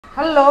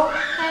Hello.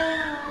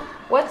 Hello.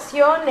 What's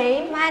your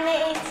name? My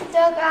name is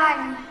Đức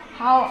Anh.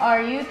 How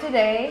are you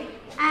today?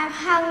 I'm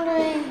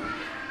hungry.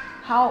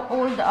 How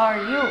old are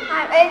you?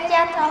 I'm 8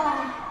 years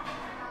old.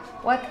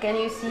 What can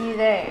you see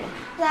there?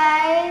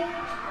 There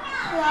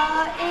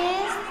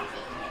is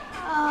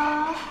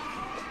a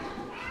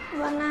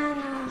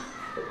banana.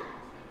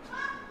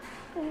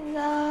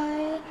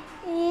 There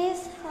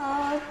is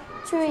a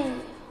tree.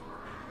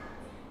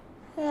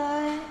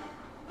 There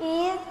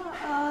is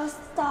a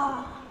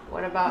star.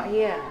 What about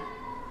here?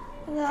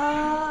 There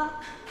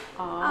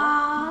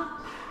are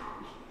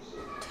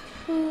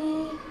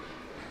 3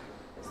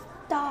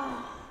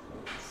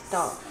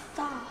 Stop.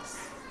 stars.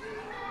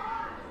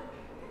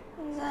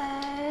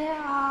 There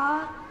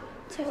are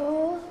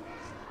 2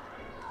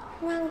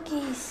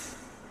 monkeys.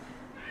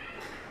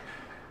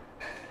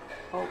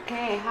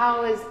 Okay,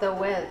 how is the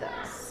weather?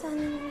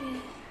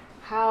 Sunny.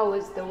 How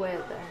is the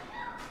weather?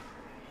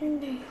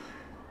 Windy.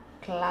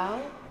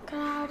 Cloud?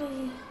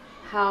 Cloudy.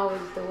 How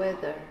is the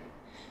weather?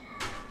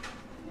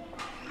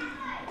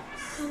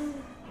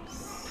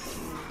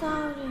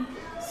 Cloudy.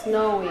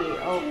 Snowy,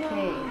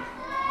 okay.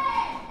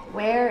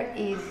 Where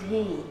is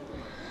he?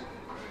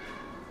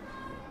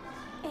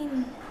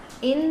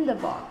 In the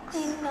box.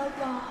 In the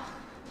box.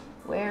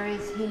 Where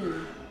is he?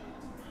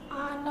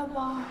 On the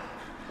box.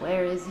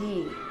 Where is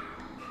he?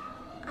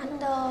 Under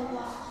the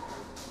box.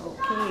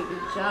 Okay,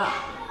 good job.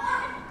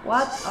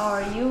 What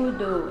are you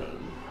doing?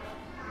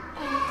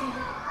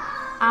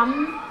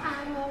 I'm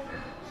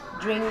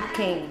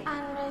Drinking. drinking a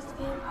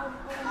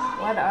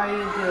water. What are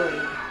you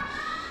doing?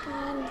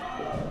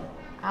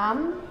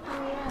 And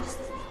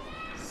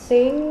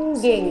Singing.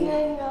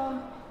 singing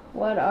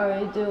What are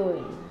you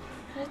doing?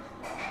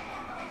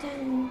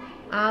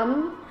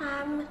 I'm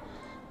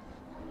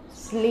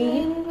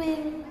Sleeping.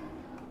 sleeping.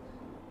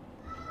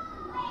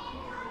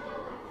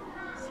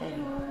 Say,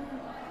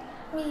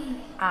 Me.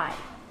 I.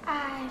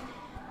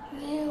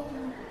 You.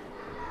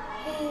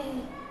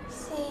 He.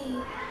 See.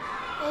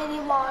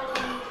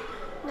 Anybody.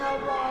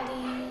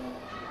 Nobody.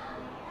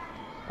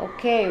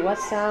 Okay, what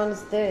sound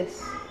is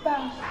this?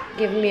 Wrong.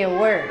 Give me a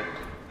word.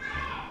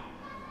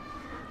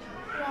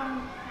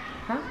 Wrong.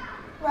 Huh?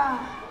 Wrong.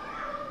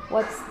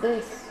 What's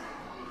this?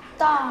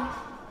 Dog.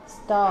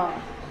 Star.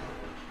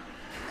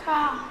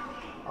 Car.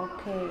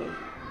 Okay.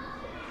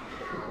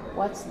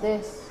 What's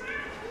this?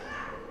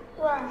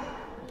 Wrong.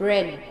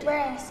 Bread.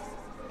 Breast.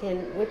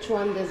 Which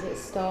one does it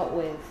start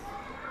with?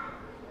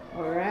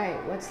 Alright,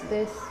 what's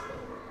this?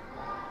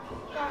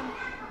 Wrong.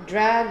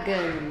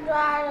 Dragon.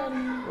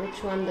 Dragon.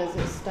 Which one does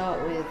it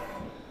start with?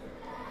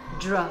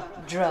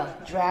 Dragon.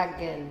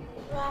 Dragon.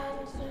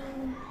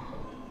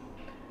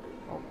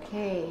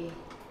 Okay.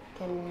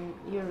 Can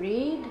you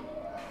read?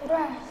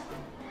 Dress.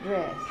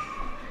 Dress.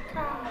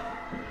 Car.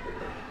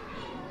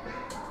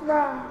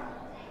 Bra.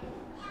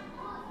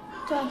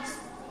 Dress.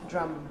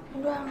 Drum.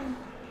 Drum.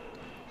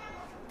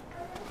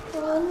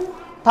 One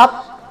Cup.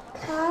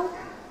 cup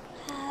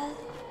has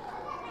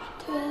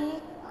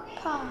 3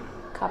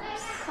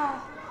 Cups.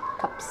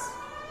 Cups.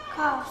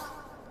 cups.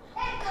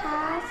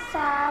 Cat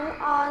 3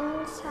 on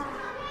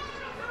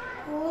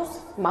whose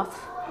Muff.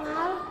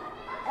 mouth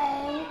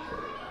and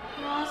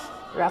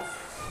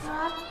Rough.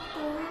 not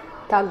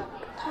Tug.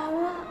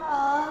 come a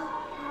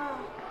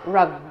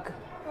Rug.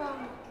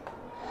 wrong.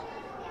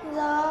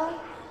 The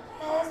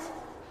has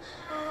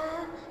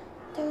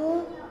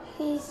to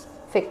his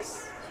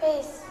Fix.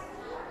 face.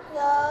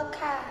 The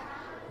cat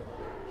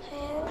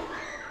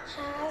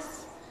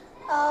has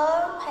a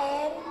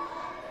pen.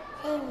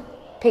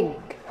 Pig.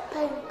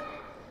 Pink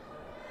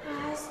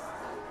has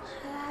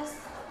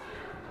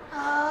a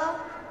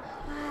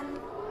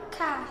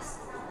cat.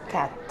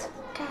 Cat.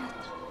 Cat.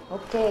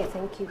 Okay,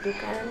 thank you, Đức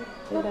Anh.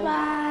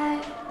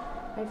 Goodbye.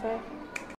 Bye bye.